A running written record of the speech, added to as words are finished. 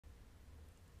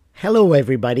Hello,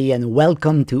 everybody, and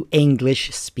welcome to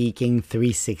English Speaking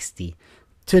 360.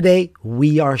 Today,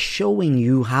 we are showing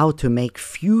you how to make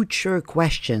future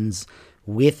questions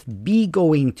with be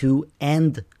going to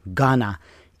and gonna.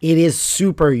 It is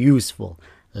super useful.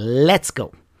 Let's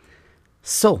go.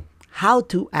 So, how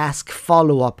to ask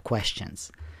follow-up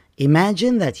questions.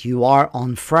 Imagine that you are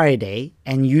on Friday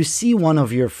and you see one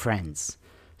of your friends.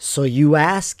 So you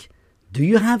ask, "Do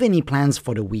you have any plans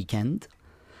for the weekend?"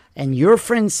 And your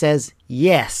friend says,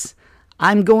 "Yes,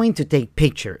 I'm going to take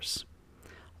pictures."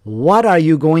 What are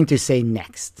you going to say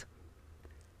next?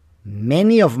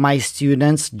 Many of my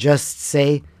students just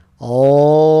say,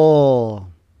 "Oh."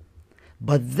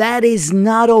 But that is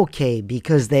not okay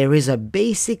because there is a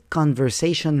basic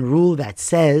conversation rule that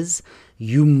says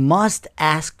you must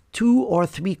ask 2 or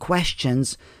 3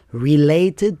 questions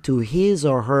related to his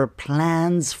or her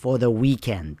plans for the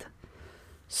weekend.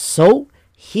 So,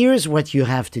 here's what you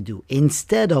have to do.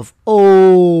 Instead of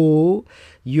 "oh,"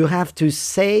 you have to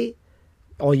say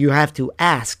or you have to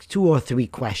ask 2 or 3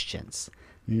 questions.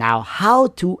 Now, how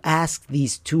to ask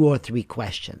these 2 or 3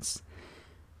 questions?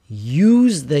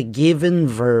 Use the given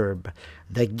verb.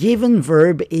 The given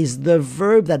verb is the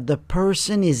verb that the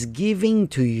person is giving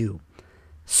to you.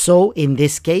 So, in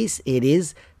this case, it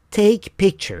is take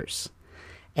pictures.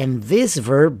 And this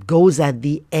verb goes at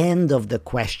the end of the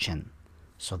question.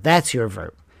 So that's your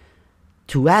verb.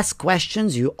 To ask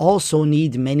questions, you also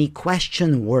need many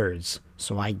question words.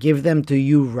 So I give them to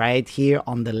you right here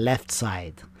on the left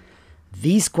side.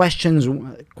 These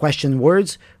question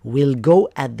words will go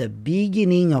at the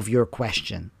beginning of your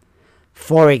question.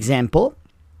 For example,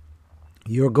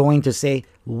 you're going to say,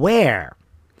 "Where?"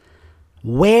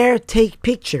 Where take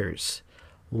pictures?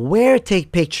 Where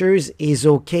take pictures is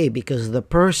okay because the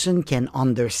person can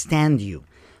understand you.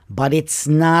 But it's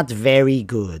not very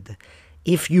good.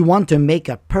 If you want to make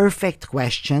a perfect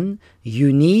question,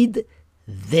 you need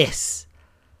this.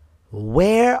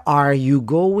 Where are you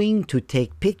going to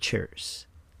take pictures?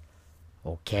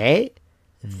 Okay,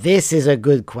 this is a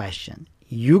good question.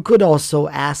 You could also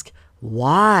ask,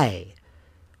 why?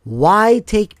 Why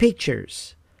take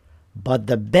pictures? But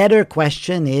the better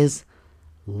question is,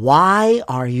 why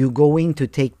are you going to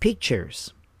take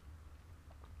pictures?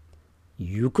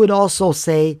 You could also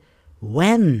say,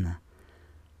 when?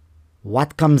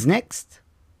 What comes next?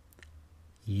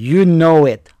 You know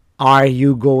it. Are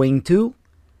you going to?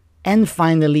 And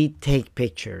finally, take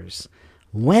pictures.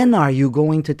 When are you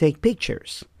going to take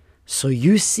pictures? So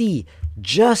you see,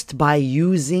 just by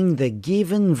using the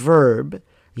given verb,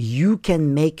 you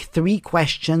can make 3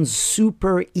 questions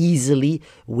super easily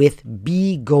with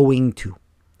be going to.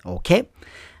 Okay?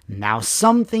 Now,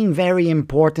 something very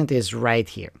important is right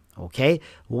here. Okay,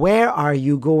 where are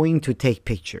you going to take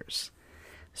pictures?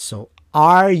 So,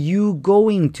 are you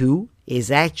going to is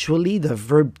actually the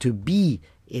verb to be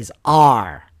is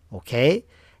are, okay?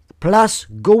 Plus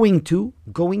going to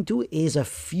is a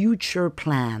future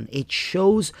plan. It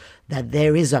shows that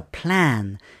there is a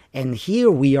plan. And here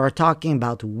we are talking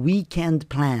about weekend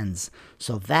plans.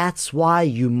 So that's why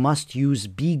you must use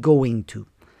be going to.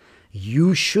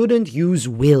 You shouldn't use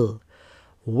will.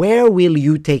 Where will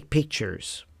you take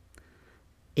pictures?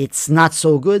 It's not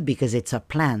so good because it's a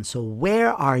plan. So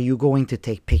where are you going to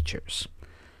take pictures?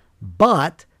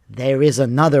 But there is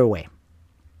another way.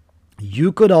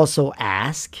 You could also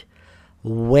ask,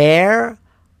 where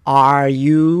are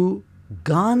you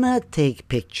gonna take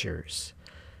pictures?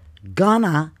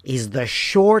 Gonna is the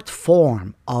short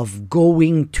form of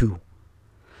going to.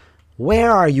 Where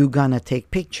are you gonna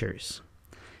take pictures?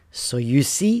 So you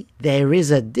see, there is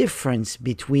a difference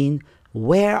between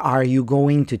where are you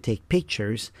going to take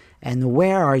pictures and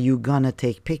where are you gonna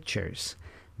take pictures?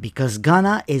 Because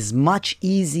gonna is much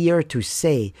easier to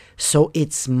say, so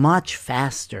it's much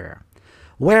faster.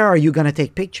 Where are you gonna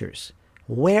take pictures?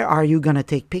 Where are you gonna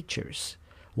take pictures?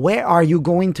 Where are you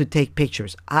going to take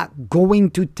pictures?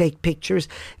 Going to take pictures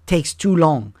takes too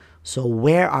long. So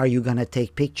where are you gonna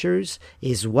take pictures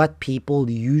is what people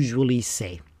usually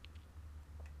say.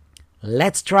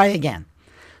 Let's try again.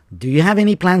 Do you have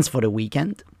any plans for the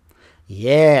weekend?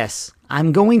 Yes,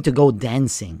 I'm going to go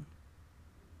dancing.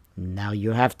 Now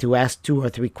you have to ask 2 or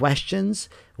 3 questions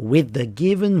with the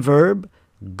given verb,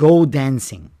 go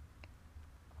dancing.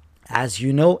 As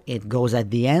you know, it goes at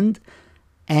the end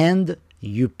and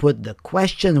you put the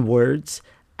question words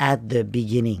at the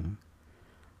beginning.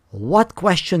 What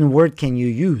question word can you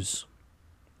use?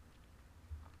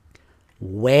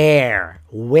 Where?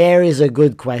 Where is a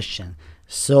good question.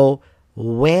 So,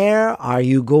 where are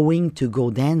you going to go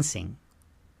dancing?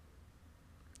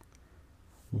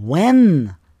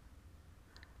 When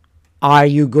are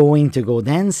you going to go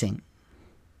dancing?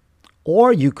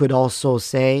 Or you could also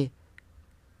say,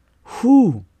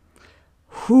 who?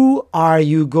 Who are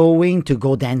you going to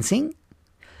go dancing?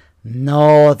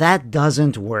 No, that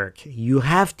doesn't work. You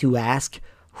have to ask,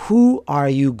 who are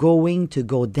you going to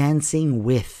go dancing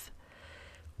with?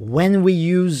 When we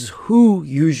use who,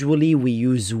 usually we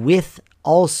use with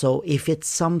also if it's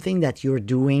something that you're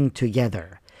doing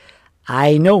together.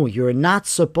 I know you're not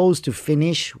supposed to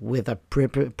finish with a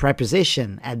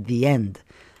preposition at the end,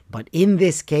 but in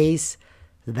this case,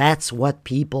 that's what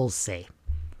people say.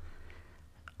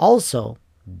 Also,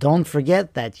 don't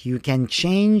forget that you can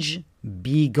change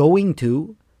be going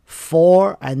to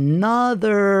for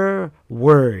another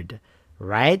word,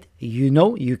 right? You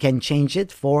know, you can change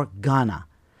it for gonna.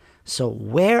 So,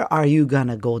 where are you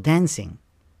gonna go dancing?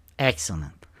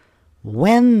 Excellent.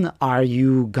 When are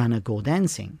you gonna go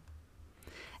dancing?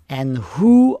 And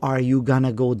who are you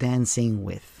gonna go dancing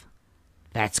with?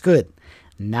 That's good.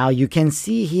 Now you can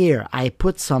see here, I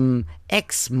put some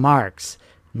X marks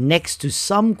next to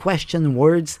some question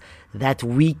words that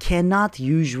we cannot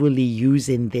usually use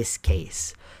in this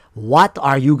case. What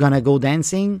are you gonna go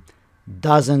dancing?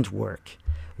 Doesn't work.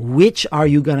 Which are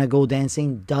you gonna go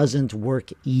dancing? Doesn't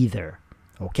work either.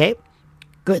 Okay?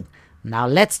 Good. Now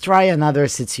let's try another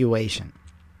situation.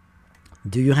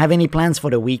 Do you have any plans for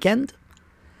the weekend?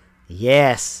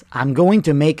 Yes, I'm going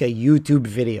to make a YouTube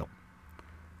video.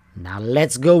 Now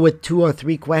let's go with 2 or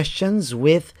 3 questions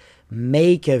with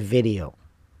make a video.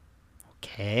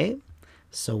 Okay,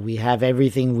 so we have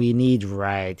everything we need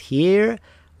right here.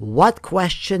 What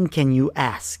question can you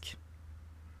ask?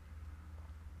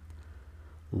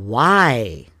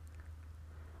 Why?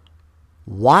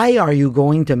 Why are you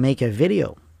going to make a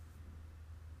video?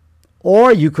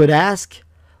 Or you could ask,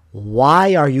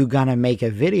 why are you gonna make a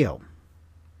video?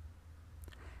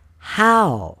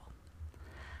 How?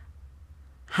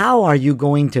 How are you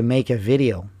going to make a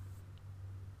video?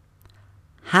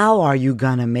 How are you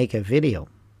gonna make a video?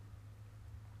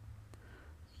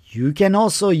 You can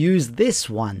also use this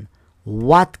one.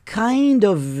 What kind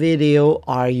of video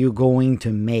are you going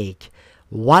to make?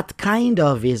 What kind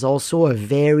of is also a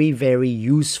very, very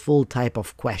useful type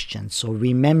of question. So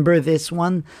remember this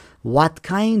one. What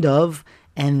kind of,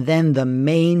 and then the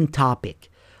main topic.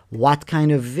 What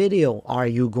kind of video are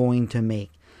you going to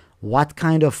make? What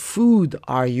kind of food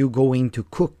are you going to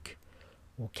cook?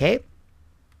 Okay?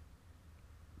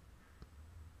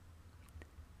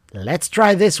 Let's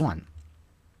try this one.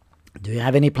 Do you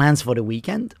have any plans for the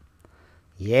weekend?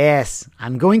 Yes,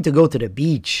 I'm going to go to the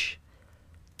beach.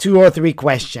 2 or 3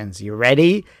 questions. You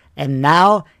ready? And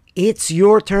now it's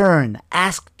your turn.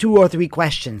 Ask 2 or 3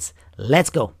 questions. Let's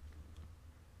go.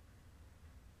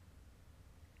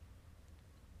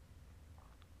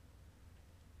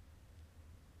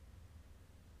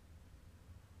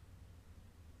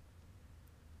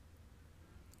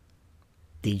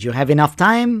 Did you have enough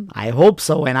time? I hope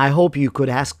so, and I hope you could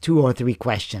ask 2 or 3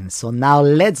 questions. So now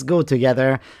let's go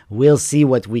together. We'll see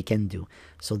what we can do.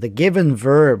 So the given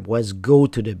verb was go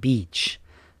to the beach.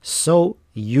 So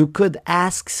you could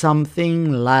ask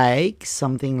something like,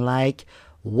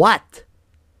 what?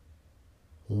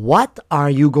 What are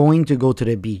you going to go to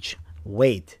the beach?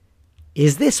 Wait,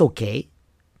 is this okay?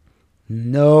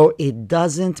 No, it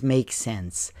doesn't make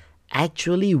sense.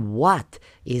 Actually, what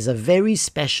is a very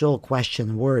special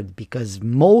question word because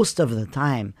most of the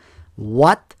time,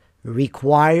 what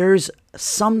requires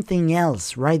something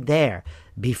else right there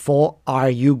before are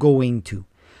you going to.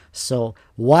 So,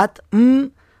 what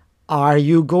are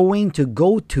you going to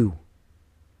go to?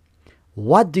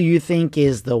 What do you think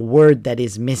is the word that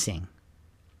is missing?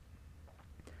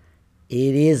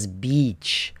 It is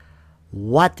beach.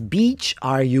 What beach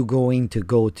are you going to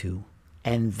go to?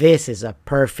 And this is a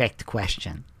perfect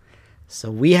question.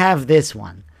 So we have this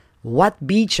one. What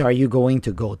beach are you going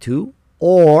to go to?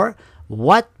 Or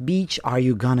what beach are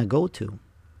you gonna go to?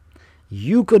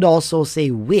 You could also say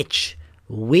which.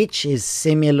 Which is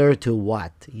similar to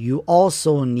what? You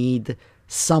also need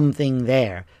something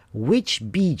there.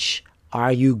 Which beach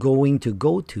are you going to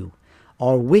go to?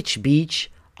 Or which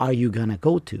beach are you gonna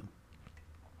go to?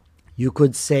 You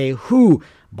could say who,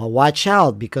 but watch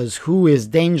out because who is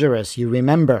dangerous. You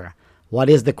remember. What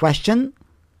is the question?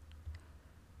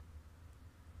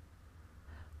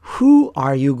 Who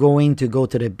are you going to go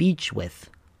to the beach with?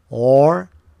 Or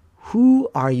who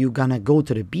are you gonna go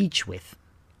to the beach with?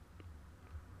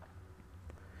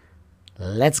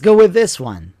 Let's go with this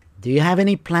one. Do you have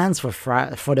any plans for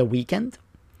the weekend?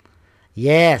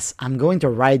 Yes, I'm going to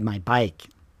ride my bike.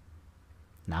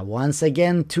 Now, once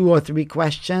again, 2 or 3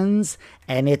 questions,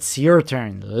 and it's your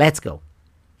turn. Let's go.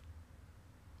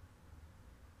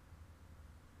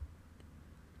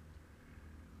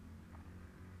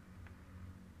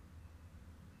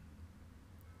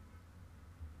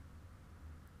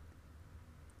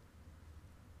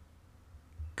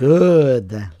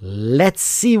 Good. Let's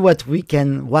see what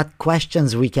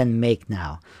questions we can make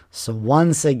now. So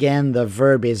once again, the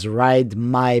verb is ride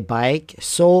my bike.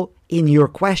 So in your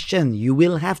question, you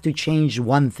will have to change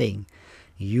one thing.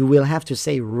 You will have to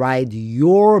say ride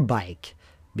your bike,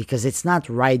 because it's not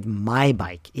ride my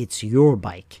bike, it's your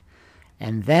bike.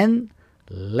 And then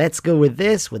let's go with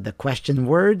this, with the question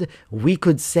word. We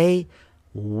could say,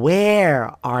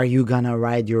 where are you gonna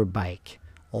ride your bike?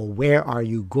 Or where are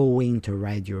you going to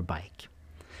ride your bike?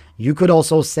 You could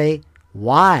also say,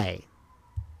 why?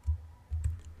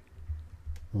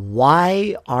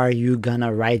 Why are you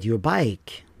gonna ride your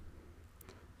bike?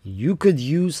 You could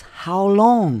use how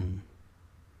long?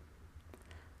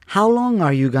 How long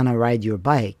are you gonna ride your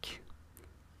bike?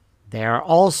 There are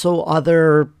also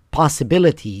other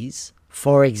possibilities.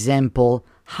 For example,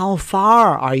 how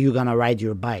far are you gonna ride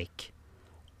your bike?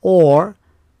 Or,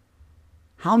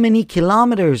 how many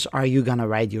kilometers are you gonna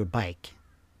ride your bike?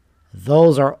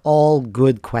 Those are all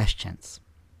good questions.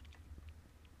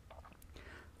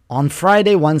 On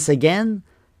Friday, once again,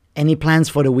 any plans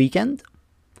for the weekend?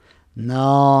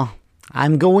 No,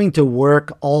 I'm going to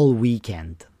work all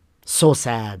weekend. So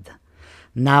sad.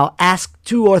 Now ask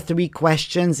 2 or 3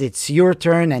 questions. It's your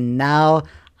turn, and now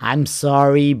I'm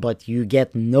sorry, but you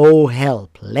get no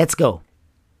help. Let's go.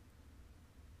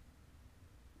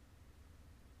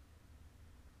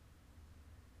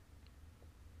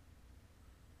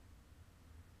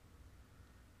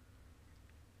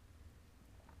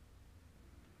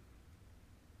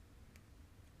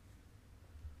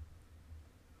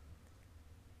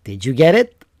 Did you get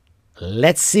it?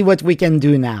 Let's see what we can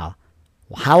do now.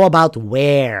 How about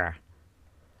where?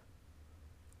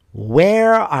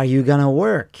 Where are you gonna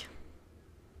work?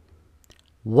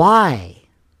 Why?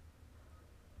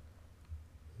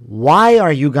 Why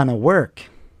are you gonna work?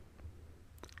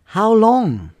 How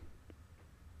long?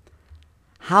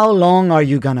 How long are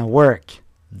you gonna work?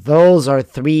 Those are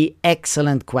 3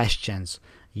 excellent questions.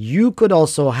 You could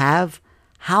also have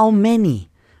how many,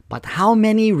 but how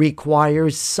many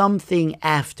requires something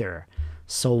after.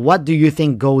 So what do you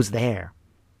think goes there?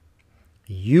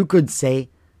 You could say,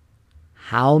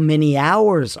 how many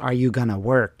hours are you gonna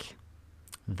work?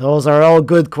 Those are all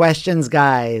good questions,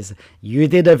 guys. You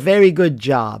did a very good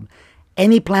job.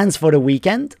 Any plans for the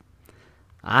weekend?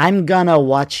 I'm gonna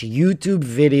watch YouTube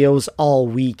videos all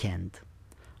weekend.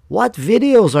 What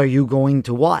videos are you going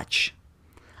to watch?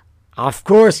 Of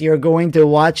course, you're going to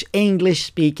watch English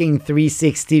Speaking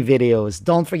 360 videos.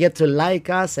 Don't forget to like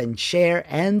us and share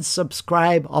and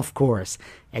subscribe, of course.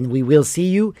 And we will see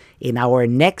you in our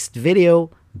next video.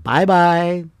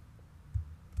 Bye-bye.